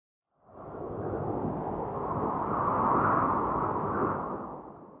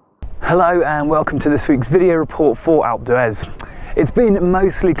Hello and welcome to this week's video report for Alpe d'Huez. It's been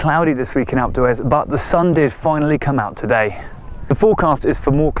mostly cloudy this week in Alpe d'Huez, but the sun did finally come out today. The forecast is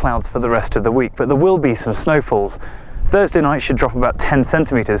for more clouds for the rest of the week, but there will be some snowfalls. Thursday night should drop about 10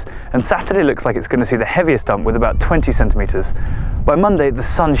 centimetres, and Saturday looks like it's going to see the heaviest dump with about 20 centimetres. By Monday, the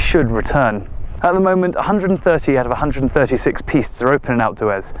sun should return. At the moment, 130 out of 136 pistes are open in Alpe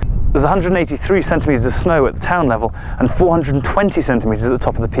d'Huez. There's 183 centimetres of snow at the town level and 420 centimetres at the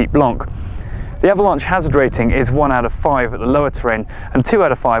top of the Pic Blanc. The avalanche hazard rating is 1 out of 5 at the lower terrain and 2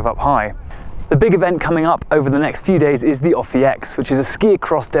 out of 5 up high. The big event coming up over the next few days is the huez, which is a ski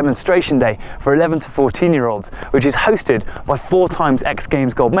across demonstration day for 11 to 14-year-olds, which is hosted by 4 times X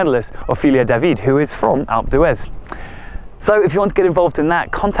Games gold medalist Ophelia David, who is from Alpe d'Huez. So if you want to get involved in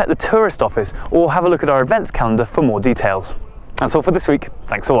that, contact the tourist office or have a look at our events calendar for more details. That's all for this week.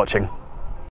 Thanks for watching.